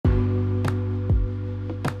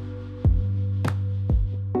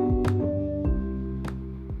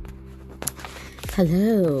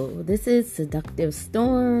Hello, this is Seductive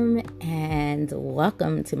Storm, and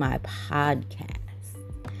welcome to my podcast.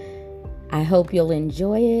 I hope you'll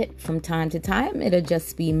enjoy it. From time to time, it'll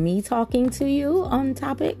just be me talking to you on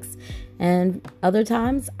topics, and other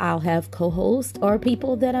times I'll have co-hosts or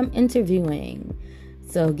people that I'm interviewing.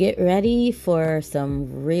 So get ready for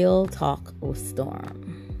some real talk with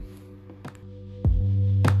Storm.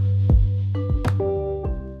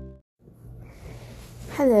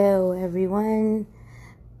 Hello, everyone.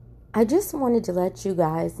 I just wanted to let you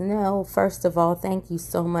guys know, first of all, thank you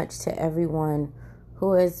so much to everyone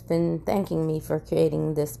who has been thanking me for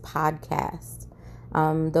creating this podcast.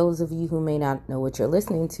 Those of you who may not know what you're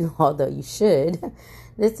listening to, although you should,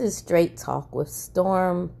 this is Straight Talk with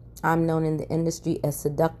Storm. I'm known in the industry as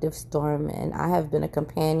Seductive Storm, and I have been a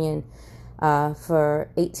companion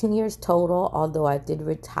for 18 years total, although I did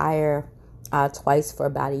retire twice for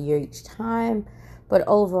about a year each time. But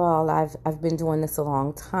overall, I've been doing this a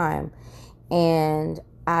long time, and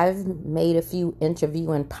I've made a few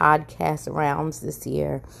interview and podcast rounds this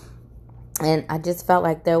year, and I just felt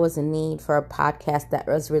like there was a need for a podcast that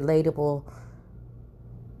was relatable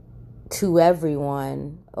to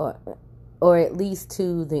everyone, or at least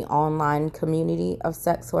to the online community of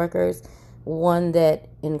sex workers, one that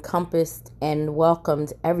encompassed and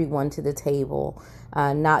welcomed everyone to the table,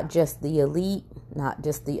 not just the elite, not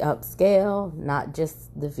just the upscale, not just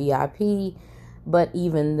the VIP, but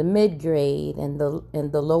even the mid-grade and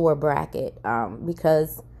the lower bracket,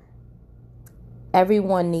 because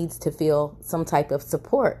everyone needs to feel some type of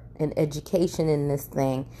support and education in this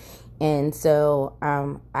thing. And so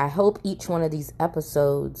I hope each one of these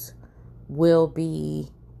episodes will be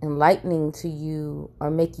enlightening to you or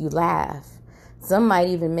make you laugh. Some might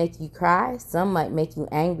even make you cry. Some might make you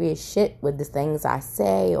angry as shit with the things I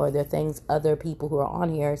say or the things other people who are on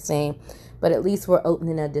here are saying. But at least we're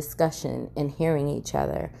opening a discussion and hearing each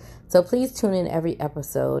other. So please tune in every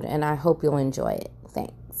episode, and I hope you'll enjoy it.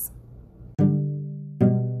 Thanks.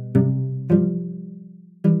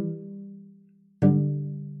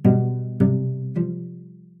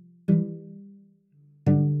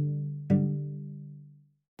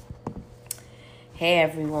 Hey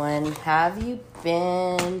everyone, how have you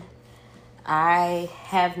been? I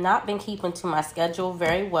have not been keeping to my schedule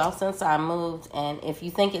very well since I moved, and if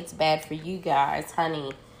you think it's bad for you guys,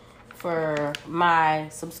 honey, for my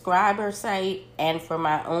subscriber site and for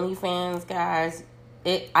my OnlyFans guys,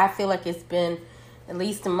 I feel like it's been at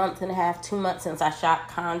least a month and a half, 2 months since I shot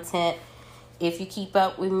content. If you keep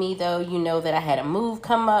up with me though, you know that I had a move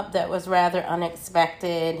come up that was rather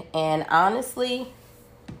unexpected, and honestly,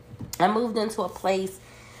 I moved into a place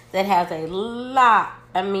that has a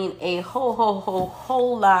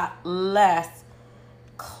whole lot less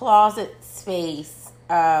closet space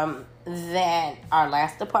than our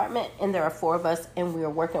last apartment. And there are 4 of us, and we are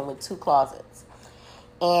working with 2 closets.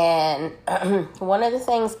 And one of the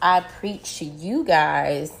things I preach to you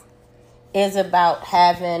guys is about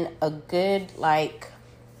having a good,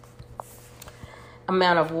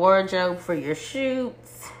 amount of wardrobe for your shoots,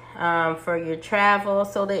 for your travel,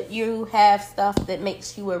 so that you have stuff that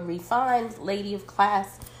makes you a refined lady of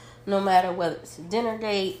class, no matter whether it's a dinner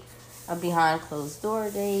date, a behind closed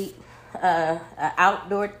door date,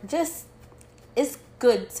 outdoor. Just, it's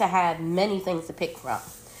good to have many things to pick from.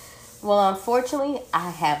 Well, unfortunately,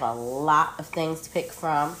 I have a lot of things to pick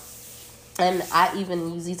from, and I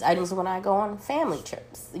even use these items when I go on family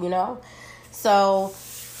trips, So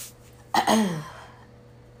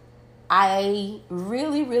I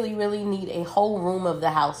really, really, really need a whole room of the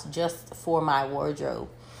house just for my wardrobe.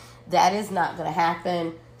 That is not going to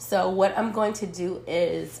happen. So what I'm going to do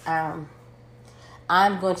is I'm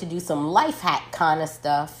going to do some life hack kind of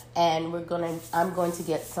stuff, and I'm going to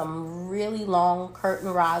get some really long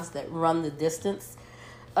curtain rods that run the distance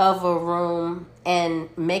of a room and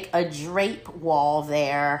make a drape wall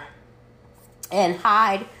there and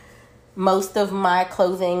hide most of my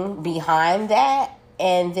clothing behind that.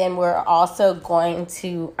 And then we're also going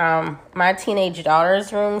to, my teenage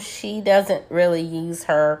daughter's room, she doesn't really use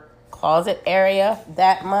her closet area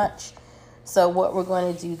that much. So what we're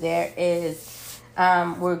going to do there is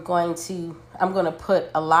I'm going to put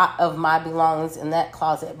a lot of my belongings in that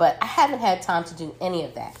closet. But I haven't had time to do any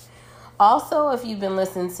of that. Also, if you've been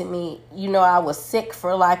listening to me, you know I was sick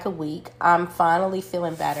for like a week. I'm finally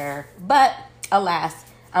feeling better. But alas,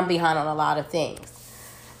 I'm behind on a lot of things.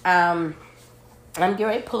 I'm getting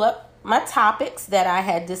ready to pull up my topics that I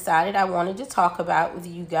had decided I wanted to talk about with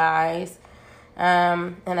you guys.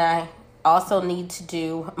 And I also need to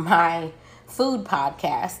do my food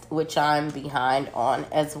podcast, which I'm behind on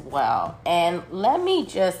as well. And let me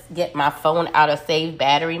just get my phone out of save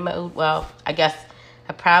battery mode. Well, I guess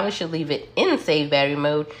I probably should leave it in save battery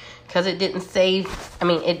mode because it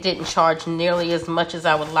didn't charge nearly as much as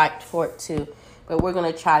I would like for it to. But we're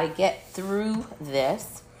going to try to get through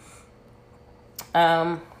this.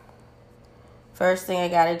 First thing I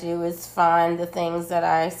got to do is find the things that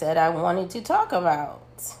I said I wanted to talk about.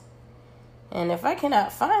 And if I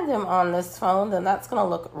cannot find them on this phone, then that's going to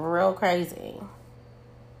look real crazy.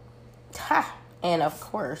 Ha! And of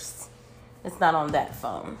course, it's not on that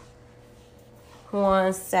phone.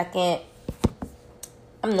 1 second.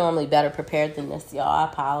 I'm normally better prepared than this, y'all. I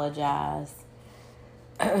apologize.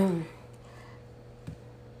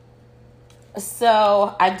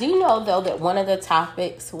 So, I do know, though, that one of the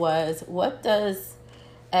topics was, what does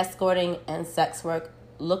escorting and sex work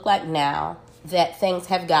look like now that things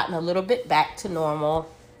have gotten a little bit back to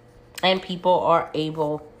normal and people are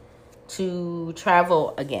able to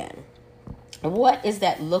travel again? What is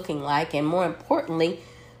that looking like? And more importantly,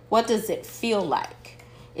 what does it feel like?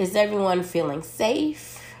 Is everyone feeling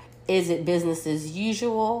safe? Is it business as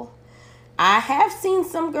usual? I have seen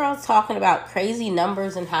some girls talking about crazy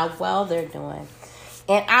numbers and how well they're doing.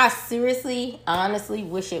 And I seriously, honestly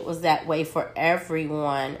wish it was that way for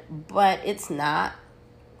everyone, but it's not.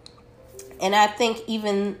 And I think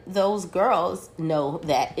even those girls know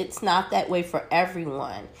that it's not that way for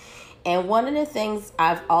everyone. And one of the things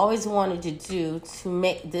I've always wanted to do to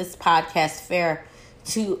make this podcast fair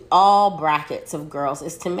to all brackets of girls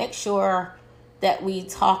is to make sure that we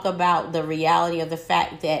talk about the reality of the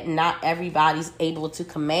fact that not everybody's able to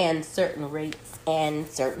command certain rates and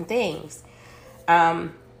certain things.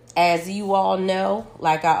 As you all know,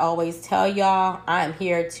 like I always tell y'all, I'm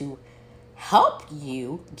here to help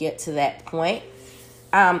you get to that point.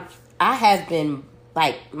 I have been,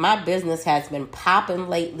 my business has been popping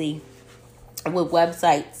lately with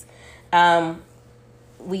websites.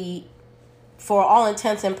 We, for all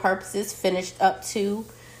intents and purposes, finished up 2,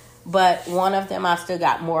 but one of them I still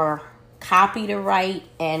got more copy to write,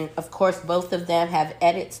 and of course both of them have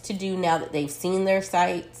edits to do now that they've seen their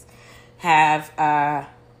sites. Have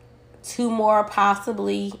 2 more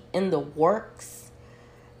possibly in the works.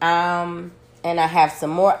 And I have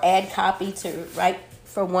some more ad copy to write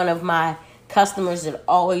for one of my customers that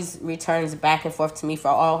always returns back and forth to me for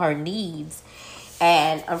all her needs.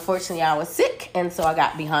 And unfortunately, I was sick, and so I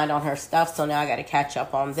got behind on her stuff, so now I got to catch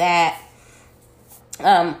up on that.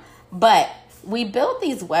 But we built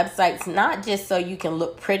these websites not just so you can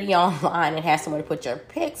look pretty online and have somewhere to put your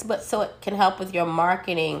pics, but so it can help with your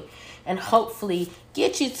marketing and hopefully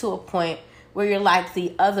get you to a point where you're like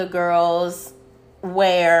the other girls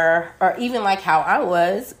or even like how I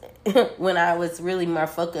was when I was really more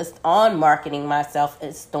focused on marketing myself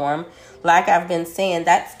at Storm. Like I've been saying,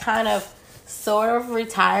 that's kind of sort of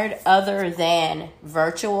retired other than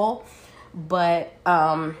virtual. But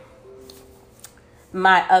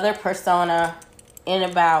my other persona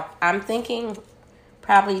I'm thinking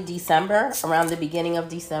probably December, around the beginning of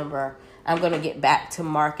December, I'm going to get back to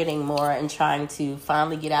marketing more and trying to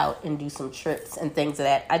finally get out and do some trips and things of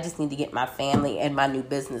that. I just need to get my family and my new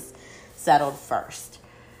business settled first.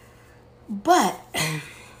 But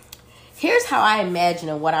here's how I imagine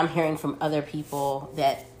and what I'm hearing from other people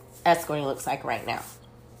that escorting looks like right now.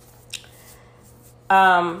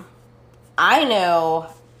 I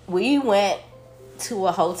know we went to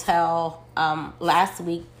a hotel last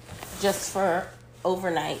week just for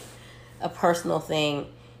overnight, a personal thing.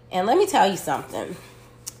 And let me tell you something.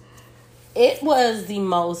 It was the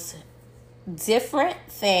most different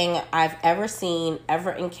thing I've ever seen,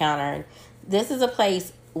 ever encountered. This is a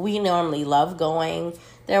place we normally love going.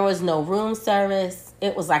 There was no room service.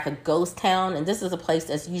 It was like a ghost town. And this is a place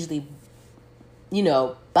that's usually,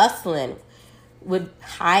 bustling with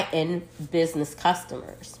high-end business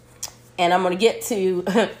customers. And I'm going to get to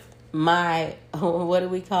my, what do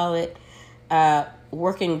we call it?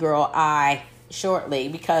 Working girl eye shortly,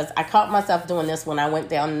 because I caught myself doing this when I went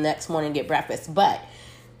down the next morning to get breakfast. But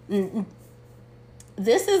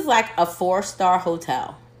this is like a 4-star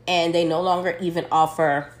hotel, and they no longer even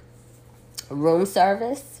offer room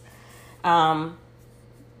service. The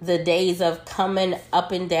days of coming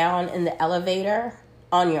up and down in the elevator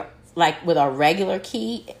on your, like with a regular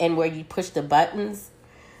key and where you push the buttons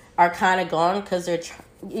are kind of gone, because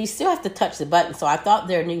you still have to touch the button. So I thought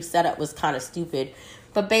their new setup was kind of stupid.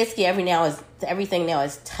 But basically everything now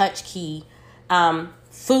is touch key.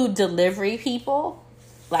 Food delivery people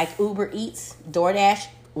like Uber Eats, DoorDash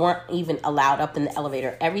weren't even allowed up in the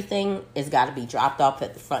elevator. Everything has got to be dropped off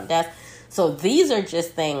at the front desk. So these are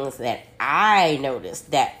just things that I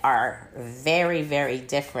noticed that are very, very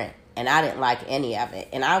different. And I didn't like any of it.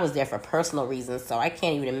 And I was there for personal reasons. So I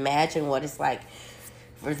can't even imagine what it's like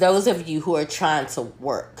for those of you who are trying to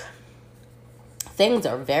work. Things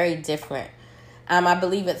are very different. I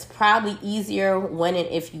believe it's probably easier when and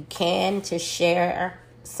if you can to share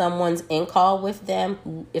someone's in-call with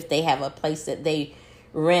them if they have a place that they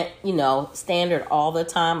rent, standard all the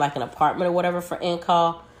time, like an apartment or whatever for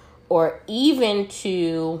in-call. Or even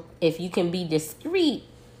to, if you can be discreet,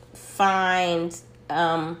 find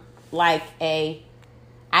I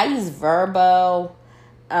use Verbo.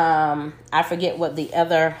 I forget what the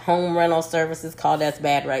other home rental service is called. That's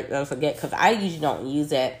bad, right? I forget because I usually don't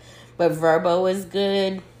use it. But Verbo is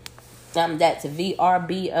good. That's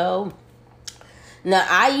VRBO. Now,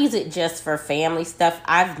 I use it just for family stuff.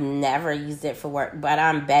 I've never used it for work. But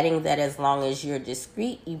I'm betting that as long as you're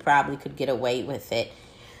discreet, you probably could get away with it.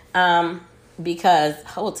 Because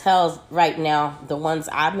hotels right now, the ones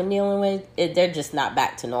I've been dealing with, they're just not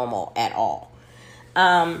back to normal at all.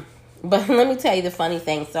 But let me tell you the funny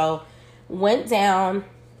thing. So, went down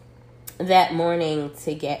that morning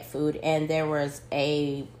to get food, and there was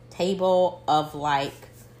a table of like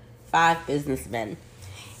 5 businessmen.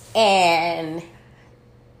 And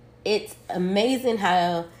it's amazing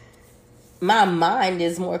how my mind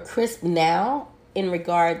is more crisp now in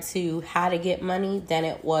regard to how to get money than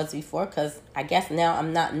it was before, because I guess now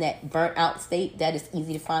I'm not in that burnt out state that is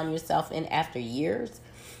easy to find yourself in after years.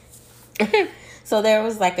 So there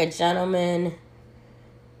was like a gentleman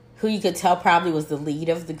who you could tell probably was the lead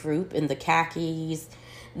of the group in the khakis,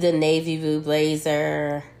 the navy blue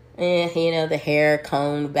blazer, the hair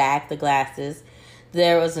combed back, the glasses.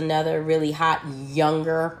 There was another really hot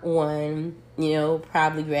younger one,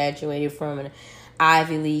 probably graduated from an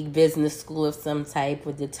Ivy League business school of some type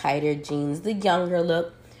with the tighter jeans, the younger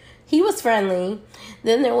look. He was friendly.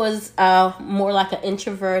 Then there was more like an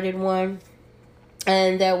introverted one.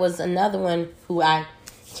 And there was another one who I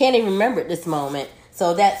can't even remember at this moment.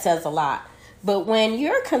 So that says a lot. But when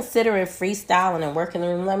you're considering freestyling and working in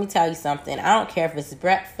the room, let me tell you something. I don't care if it's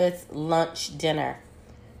breakfast, lunch, dinner.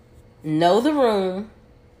 Know the room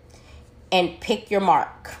and pick your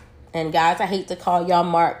mark. And guys, I hate to call y'all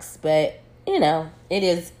marks, but it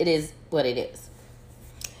is what it is.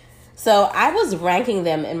 So I was ranking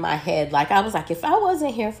them in my head. I was like, if I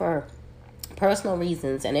wasn't here for personal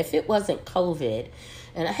reasons, and if it wasn't COVID,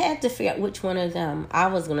 and I had to figure out which one of them I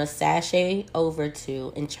was going to sashay over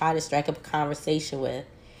to and try to strike up a conversation with,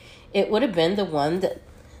 it would have been the one that,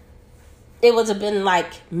 it would have been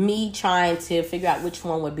like me trying to figure out which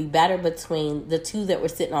one would be better between the two that were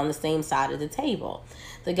sitting on the same side of the table.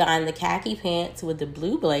 The guy in the khaki pants with the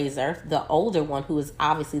blue blazer, the older one who was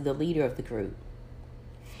obviously the leader of the group.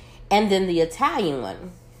 And then the Italian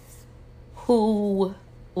one who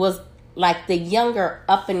was like the younger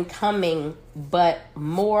up and coming but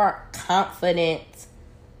more confident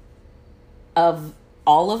of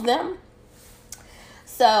all of them.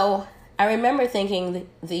 So I remember thinking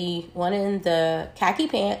the one in the khaki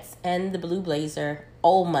pants and the blue blazer,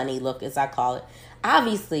 old money look as I call it,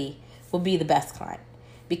 obviously would be the best client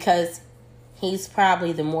because he's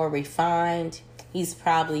probably the more refined. He's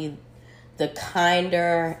probably the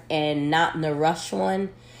kinder and not in a rush one.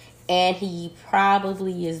 And he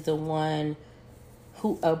probably is the one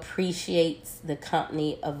who appreciates the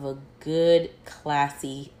company of a good,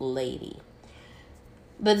 classy lady.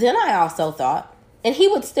 But then I also thought, and he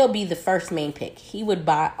would still be the first main pick. He would,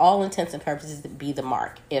 by all intents and purposes, be the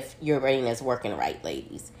mark if your brain is working right,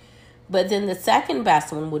 ladies. But then the second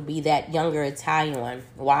best one would be that younger Italian one.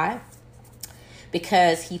 Why?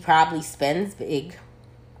 Because he probably spends big.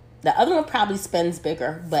 The other one probably spends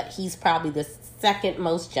bigger, but he's probably the second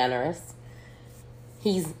most generous.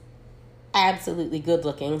 He's absolutely good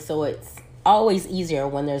looking, so it's always easier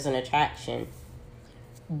when there's an attraction.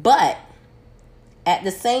 But at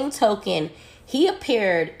the same token, he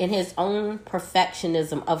appeared in his own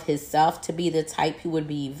perfectionism of himself to be the type who would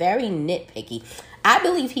be very nitpicky. I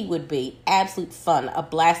believe he would be absolute fun, a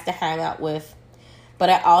blast to hang out with. But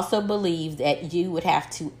I also believe that you would have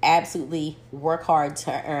to absolutely work hard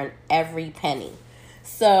to earn every penny.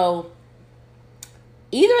 So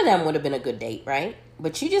either of them would have been a good date, right?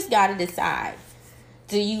 But you just got to decide.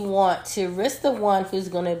 Do you want to risk the one who's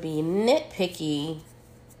going to be nitpicky,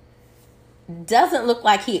 doesn't look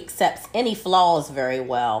like he accepts any flaws very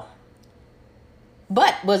well,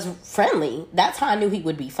 but was friendly? That's how I knew he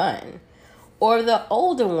would be fun. Or the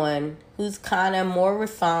older one who's kind of more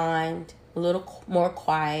refined, a little more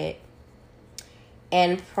quiet,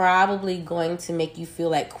 and probably going to make you feel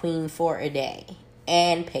like queen for a day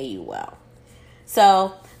and pay you well.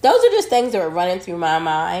 So those are just things that are running through my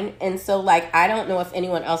mind. And so, like, I don't know if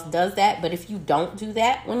anyone else does that, but if you don't do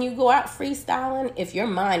that when you go out freestyling, if your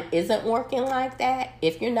mind isn't working like that,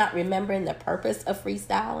 if you're not remembering the purpose of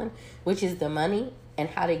freestyling, which is the money and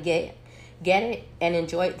how to get it and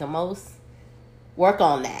enjoy it the most, work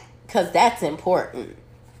on that, because that's important.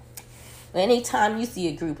 Anytime you see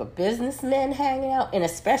a group of businessmen hanging out, and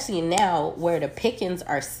especially now where the pickings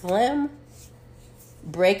are slim,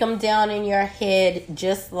 break them down in your head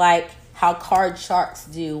just like how card sharks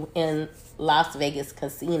do in Las Vegas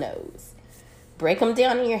casinos. Break them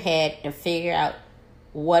down in your head and figure out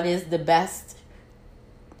what is the best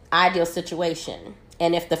ideal situation.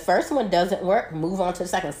 And if the first one doesn't work, move on to the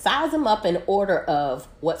second. Size them up in order of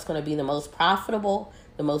what's going to be the most profitable,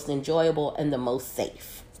 the most enjoyable, and the most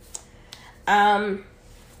safe.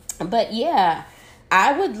 But yeah,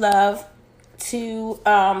 I would love to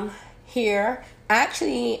hear.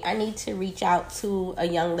 Actually, I need to reach out to a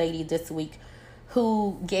young lady this week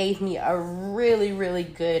who gave me a really, really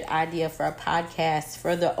good idea for a podcast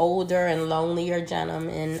for the older and lonelier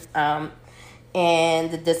gentlemen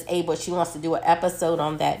and the disabled. She wants to do an episode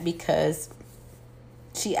on that because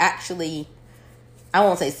she actually, I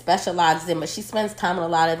won't say specializes in, but she spends time with a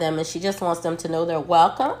lot of them, and she just wants them to know they're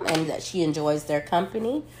welcome and that she enjoys their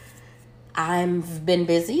company. I've been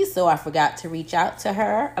busy, so I forgot to reach out to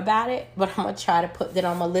her about it, but I'm going to try to put that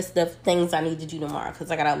on my list of things I need to do tomorrow,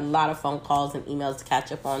 because I got a lot of phone calls and emails to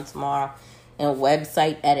catch up on tomorrow and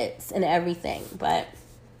website edits and everything. But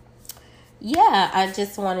yeah, I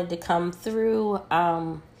just wanted to come through.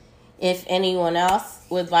 If anyone else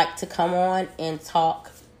would like to come on and talk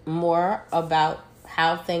more about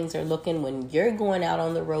how things are looking when you're going out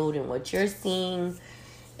on the road and what you're seeing,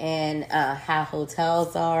 and how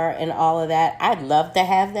hotels are and all of that, I'd love to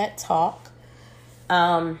have that talk.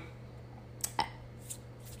 I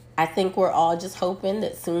think we're all just hoping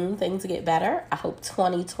that soon things get better. I hope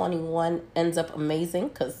 2021 ends up amazing,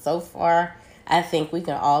 because so far I think we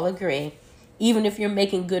can all agree, even if you're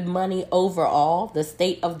making good money overall, the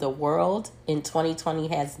state of the world in 2020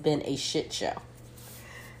 has been a shit show.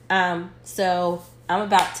 So I'm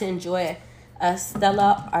about to enjoy a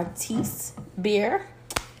Stella Artois beer,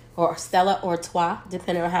 or Stella Artois,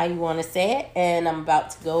 depending on how you want to say it. And I'm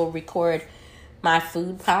about to go record my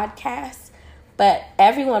food podcast. But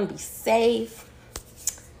everyone be safe.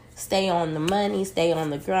 Stay on the money. Stay on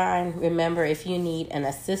the grind. Remember, if you need an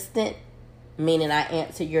assistant, meaning I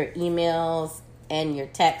answer your emails and your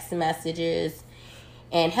text messages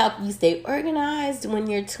and help you stay organized when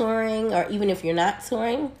you're touring, or even if you're not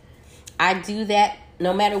touring, I do that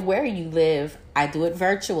no matter where you live. I do it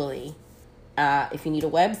virtually. If you need a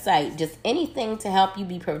website, just anything to help you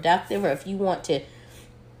be productive, or if you want to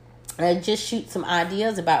just shoot some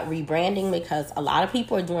ideas about rebranding, because a lot of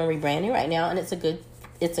people are doing rebranding right now, and it's a good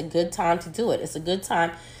time to do it. It's a good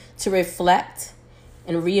time to reflect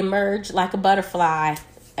and reemerge like a butterfly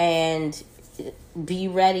and be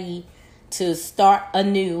ready to start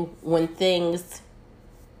anew when things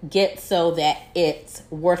get so that it's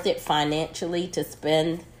worth it financially to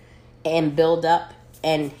spend and build up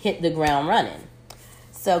and hit the ground running.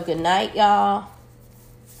 So good night, y'all.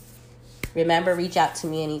 Remember, reach out to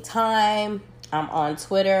me anytime. I'm on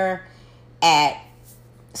Twitter at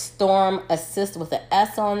Storm Assist with an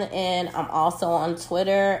S on the end. I'm also on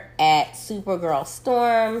Twitter at Supergirl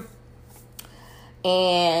Storm.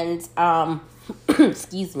 And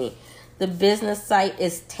excuse me. The business site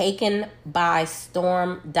is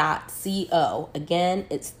takenbystorm.co. Again,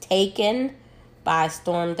 it's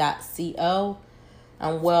takenbystorm.co.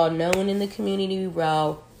 I'm well known in the community,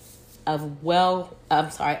 of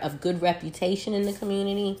good reputation in the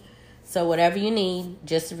community. So whatever you need,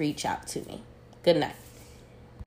 just reach out to me. Good night.